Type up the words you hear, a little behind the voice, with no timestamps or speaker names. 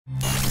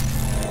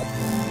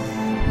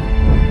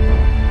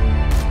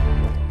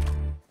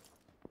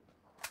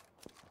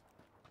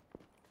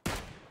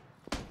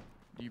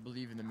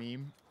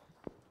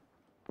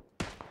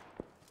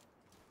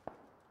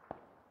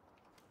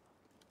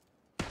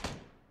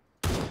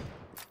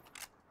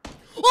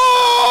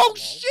Oh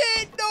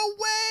shit! No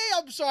way!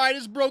 I'm sorry, I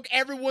just broke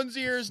everyone's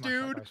ears,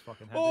 dude.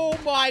 Oh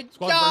my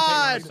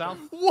god!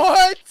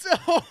 What?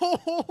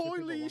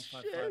 Holy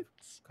shit!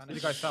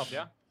 You guys south,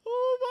 yeah?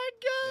 Oh my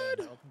god!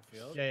 Open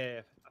field.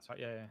 Yeah. That's right.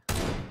 Yeah.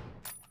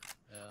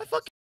 I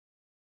fucking.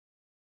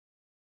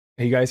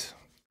 Hey guys.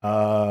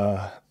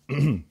 Kind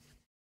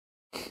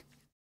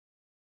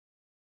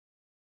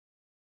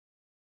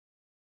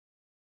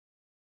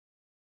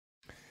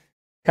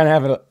of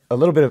have a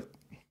little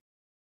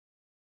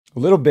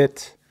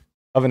bit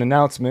of an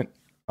announcement.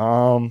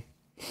 And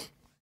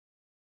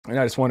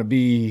I just want to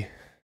be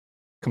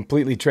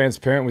completely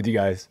transparent with you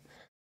guys.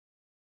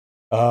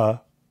 As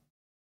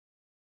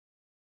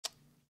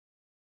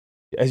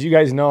you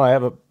guys know, I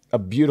have a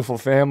beautiful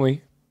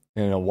family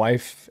and a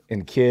wife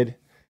and kid.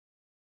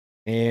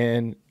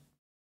 And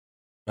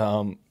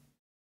I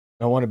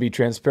want to be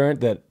transparent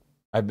that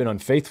I've been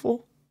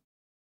unfaithful.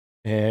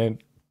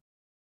 And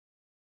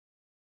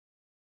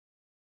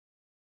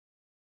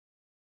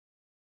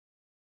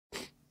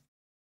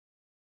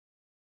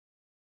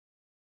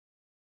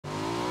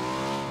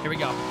here we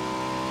go.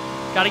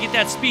 Gotta get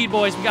that speed,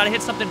 boys. We gotta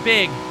hit something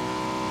big.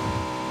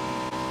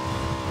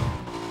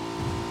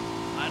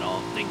 I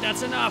don't think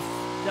that's enough.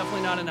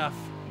 Definitely not enough.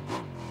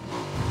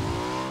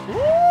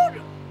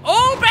 Ooh.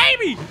 Oh,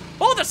 baby!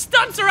 Oh, the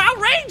stunts are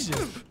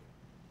outrageous!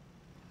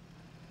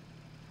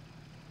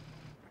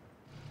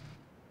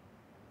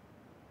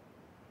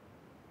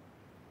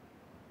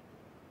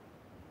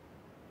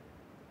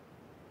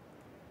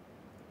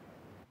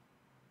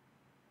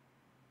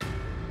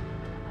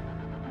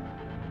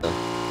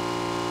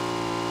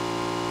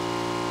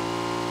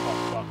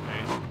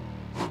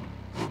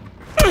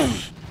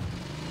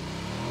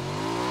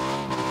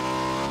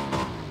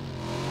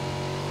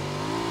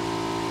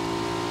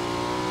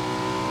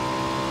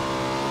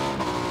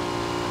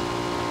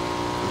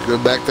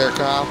 Good back there,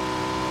 Kyle?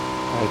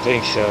 I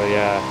think so,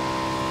 yeah.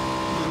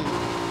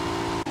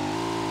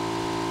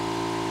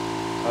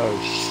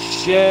 Oh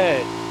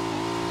shit!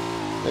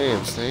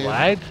 Damn, Steve.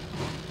 Lag?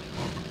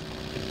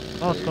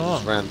 Oh, it's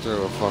Just ran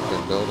through a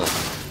fucking building.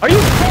 Are you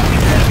fucking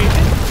kidding me?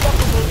 This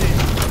fucking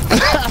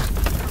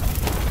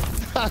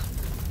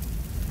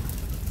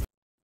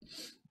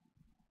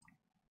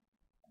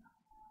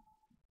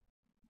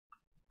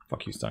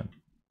Fuck you, Stein.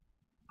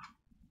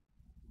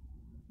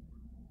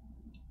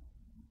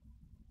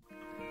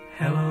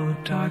 Hello,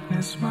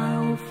 darkness, my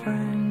old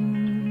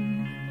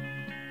friend.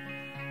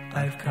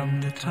 I've come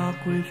to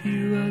talk with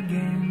you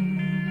again.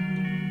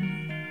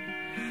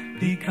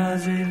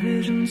 Because a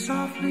vision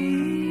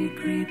softly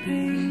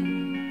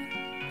creeping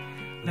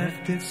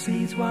left its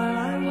seeds while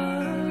I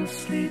was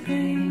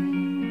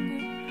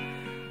sleeping.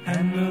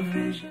 And the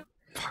vision.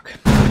 Fuck.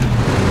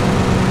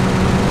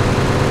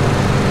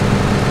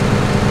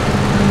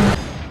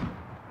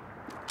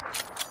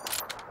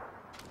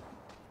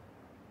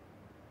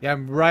 Yeah,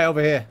 I'm right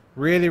over here.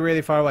 Really,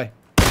 really far away.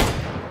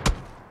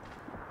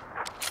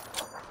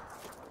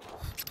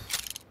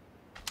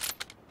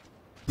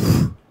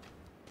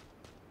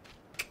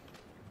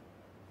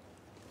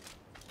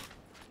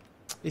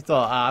 He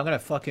thought, I'm gonna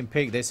fucking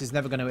pick this. He's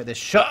never gonna hit this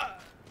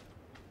shot.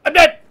 I'm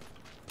dead!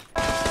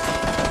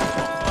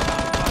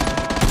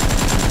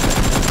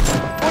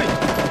 Oi!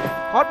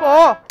 Hot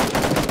ball!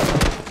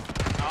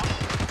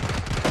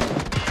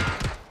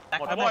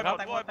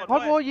ฮอ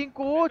ตโบยิง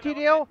กูที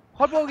เดียว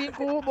ฮอตโบยิง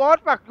กูบอส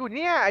ปักอยู่เ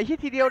นี่ยไอ้ที่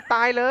ทีเดียวต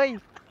ายเลย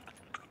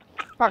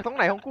ปักตรงไ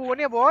หนของกูวะ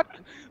เนี่ยบอส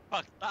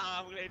ปักตา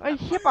เลยไอ้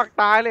เหี้ยปัก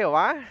ตายเลยเหรอ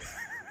วะ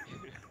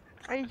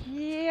ไอ้เ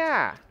หี้ย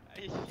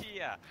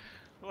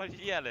โคตรเ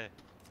หี้ยเลย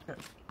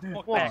หมว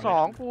กสอ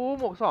งกู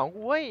เ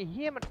ว้ยเ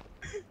หี้ยมัน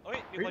เฮ้ย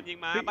มีคนยิง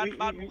มาบ้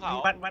านภูเขา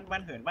บ้า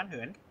นเ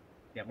หิน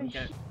เดี๋ยวมึงจ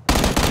ะ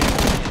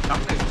น็อก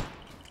หนึ่ง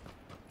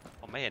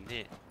ผมไม่เห็น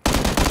พี่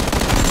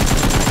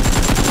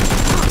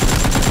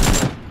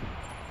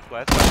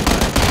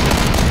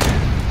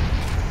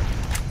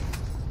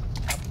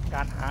ก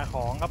ารหาข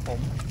องครับผม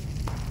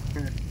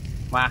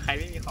มาใครไ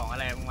ม่มีของอะ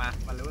ไรมึง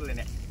มารู้เลยเ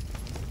นี่ย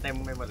เต็ม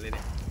ไปหมดเลยเ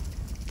นี่ย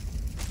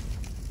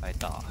ไป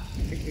ต่อ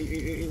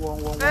วง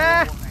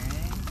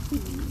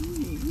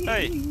เฮ้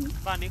ย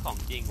บ้านนี้ของ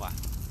จริงว่ะ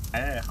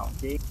ของ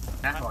จริง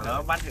นะบอกแล้ว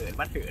บ้านเ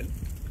หิน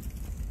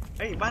เ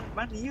ฮ้ย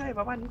บ้านนี้เฮ้ย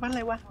บ้านอะไ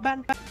รวะบ้าน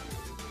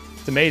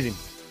It's amazing.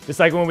 It's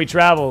like when we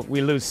travel, we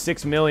lose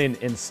 6 million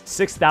and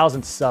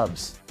 6,000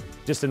 subs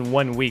just in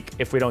 1 week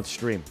if we don't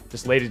stream.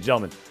 Just ladies and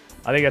gentlemen,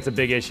 I think that's a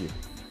big issue.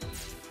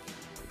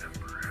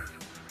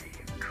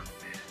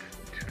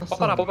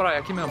 Pode parar, é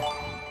aqui mesmo.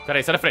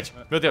 Peraí, sai da frente.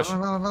 Meu Deus. Vai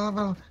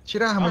lá.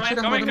 Tira a arma,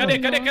 Calma aí,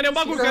 cadê o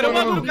bagulho, cara?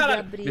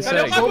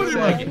 Cadê o bagulho,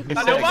 irmão?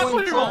 Cadê o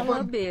bagulho, irmão?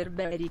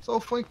 Só o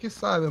funk que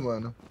sabe,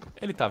 mano.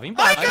 Ele tava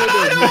embaixo. Ai, meu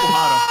Deus, me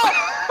empurraram.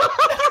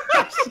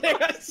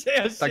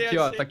 Achei.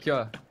 Tá aqui,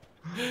 ó.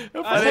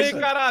 Eu falei,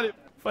 caralho.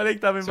 Falei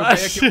que tava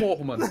embaixo. Se eu cair aqui, eu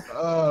morro, mano.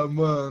 Ah,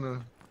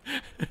 mano.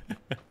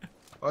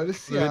 Olha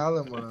esse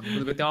ala, mano.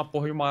 Deve ter uma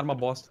porra de uma arma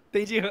bosta.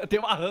 Tem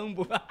uma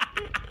Rambo.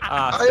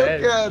 Ah,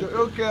 sério?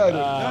 Eu quero.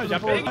 Não, já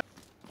peguei.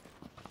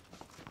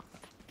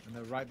 In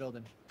the right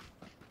building.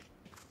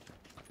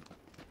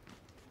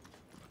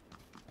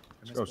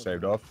 Let's go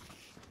saved off.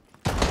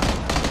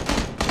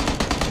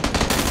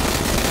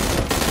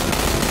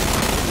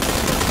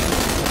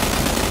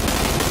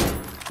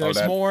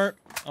 There's more.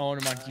 Oh,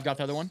 never mind. You got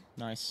the other one?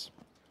 Nice.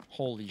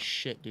 Holy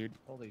shit, dude.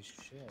 Holy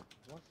shit.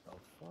 What the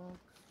fuck?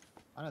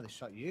 I know they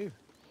shot you.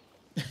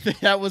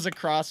 That was a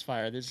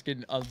crossfire. They're just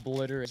getting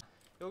obliterated.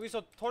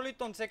 여기서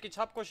털리던 새끼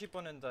잡고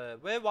싶었는데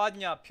왜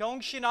왔냐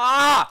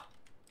병신아!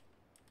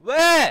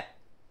 왜?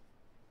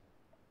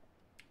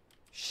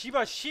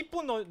 씨발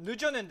 10분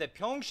늦었는데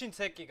병신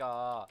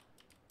새끼가.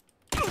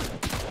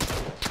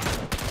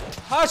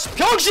 아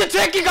병신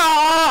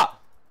새끼가!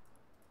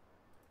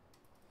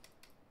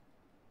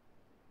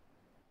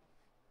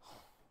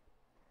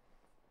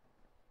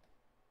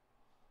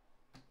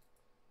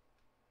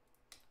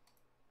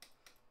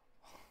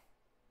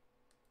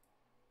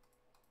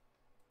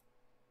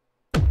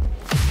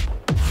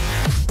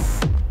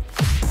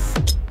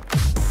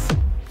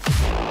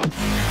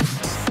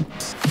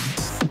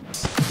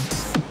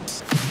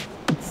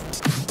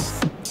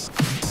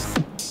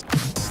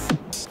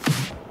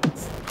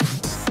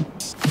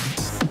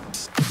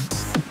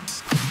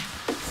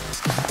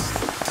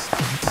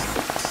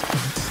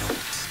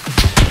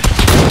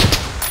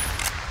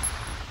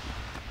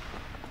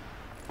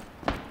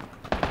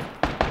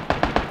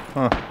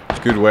 Huh. It's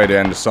a good way to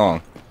end the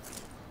song.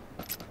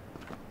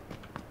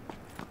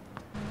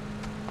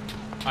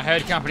 I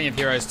heard Company of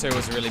Heroes 2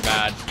 was really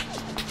bad.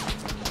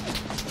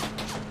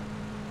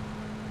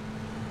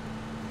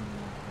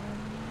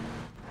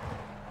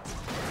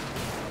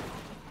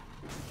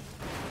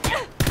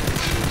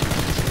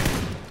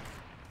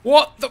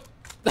 What the?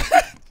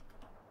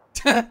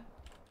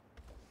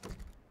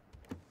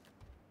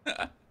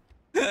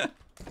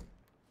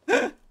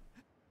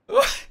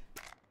 What?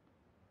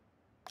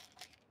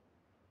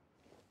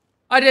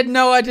 I had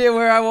no idea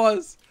where I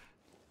was.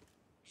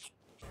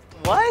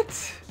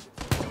 What?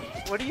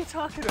 What are you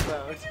talking about?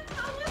 I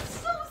was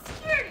so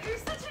scared. You're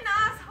such an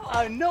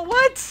asshole. No,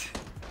 what?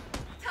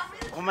 Tell me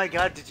Oh my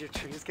god, did your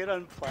trees get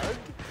unplugged?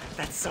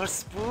 That's so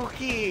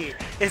spooky.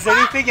 Is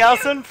anything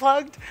else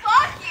unplugged?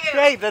 Fuck you.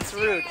 Great, that's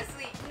rude.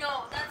 Seriously,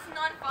 no, that's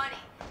not funny.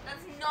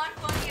 That's not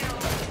funny at all.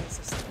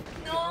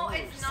 No,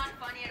 it's not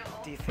funny at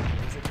all. Do you think it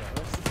was a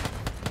ghost?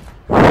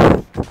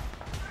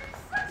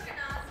 Such an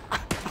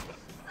asshole.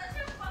 Such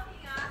a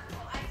fucking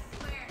asshole. I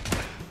swear.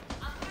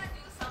 I'm gonna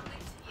do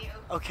something to you.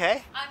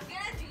 Okay. I'm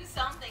gonna do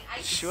something.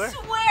 I Sure.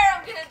 swear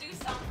I'm gonna do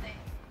something.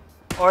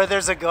 Or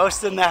there's a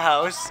ghost in the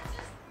house.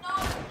 No,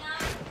 it's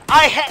not.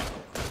 I had.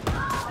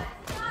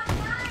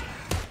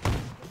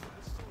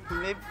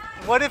 Maybe,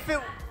 what if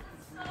it?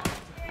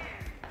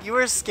 You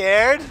were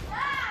scared?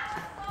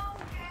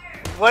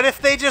 What if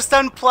they just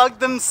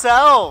unplugged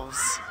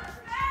themselves?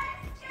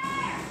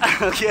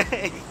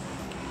 Okay.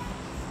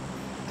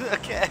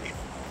 Okay.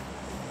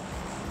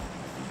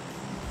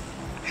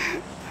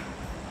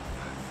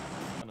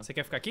 Você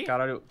quer ficar aqui?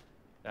 Caralho.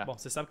 Bom,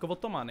 você sabe que eu vou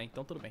tomar, né?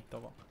 Então tudo bem,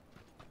 então vamos.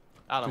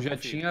 Tu já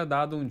tinha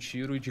dado um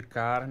tiro de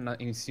cara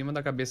em cima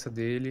da cabeça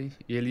dele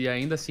e ele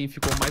ainda assim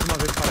ficou mais uma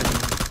vez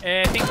paradinho.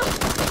 É, tem...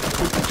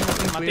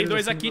 Matei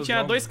dois aqui,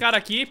 tinha dois caras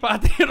aqui,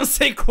 Pátria, eu não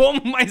sei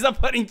como, mas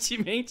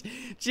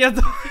aparentemente tinha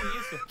dois...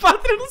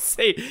 Pátria, eu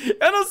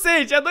não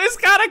sei, tinha dois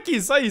caras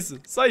aqui, só isso.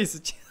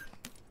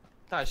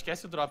 Tá,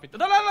 esquece o drop então.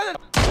 Não.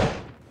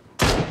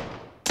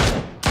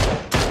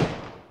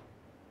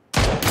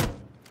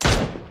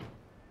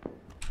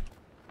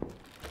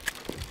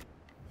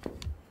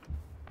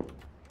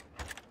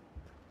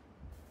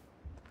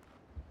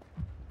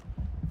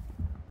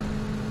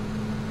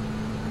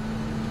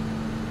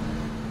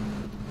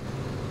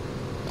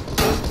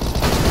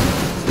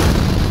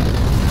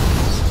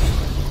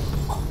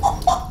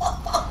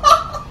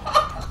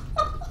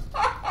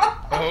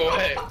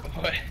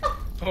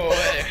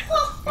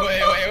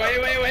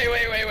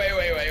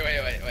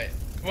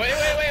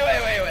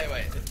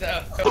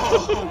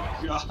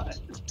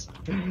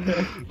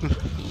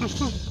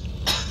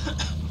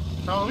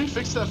 No, let me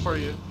fix that for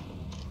you.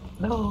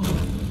 No.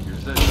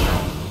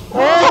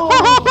 Oh,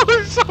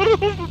 son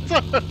of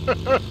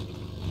a...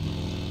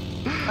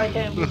 I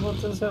can't be able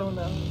to zone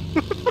now.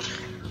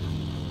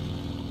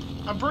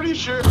 I'm pretty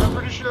sure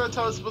that's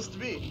how it's supposed to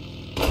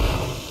be.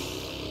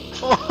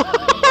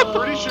 I'm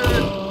pretty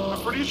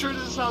sure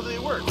this is how they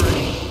work,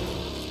 right?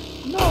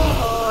 No.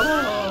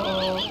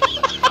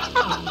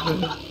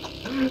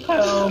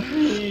 Help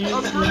me.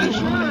 I'm pretty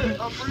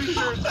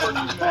sure it's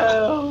working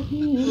now. Help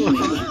me.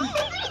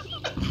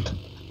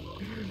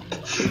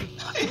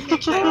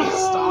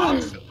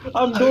 Stop.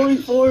 I'm going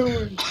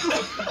forward.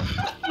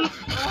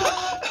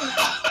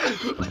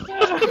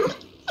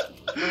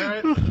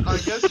 Alright, I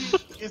guess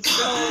it's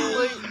too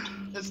late.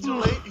 It's too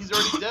late. He's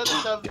already dead.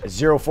 Let's have...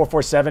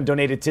 0447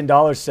 donated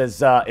 $10,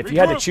 says, if you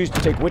had to choose to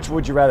take, which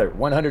would you rather?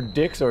 100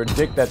 dicks or a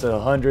dick that's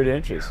 100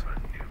 inches?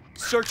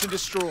 Search and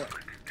destroy.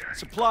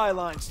 Supply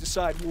lines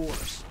decide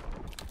wars.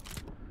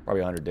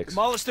 Probably 100 dicks.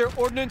 Demolish their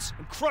ordnance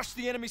and crush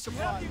the enemy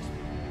supply.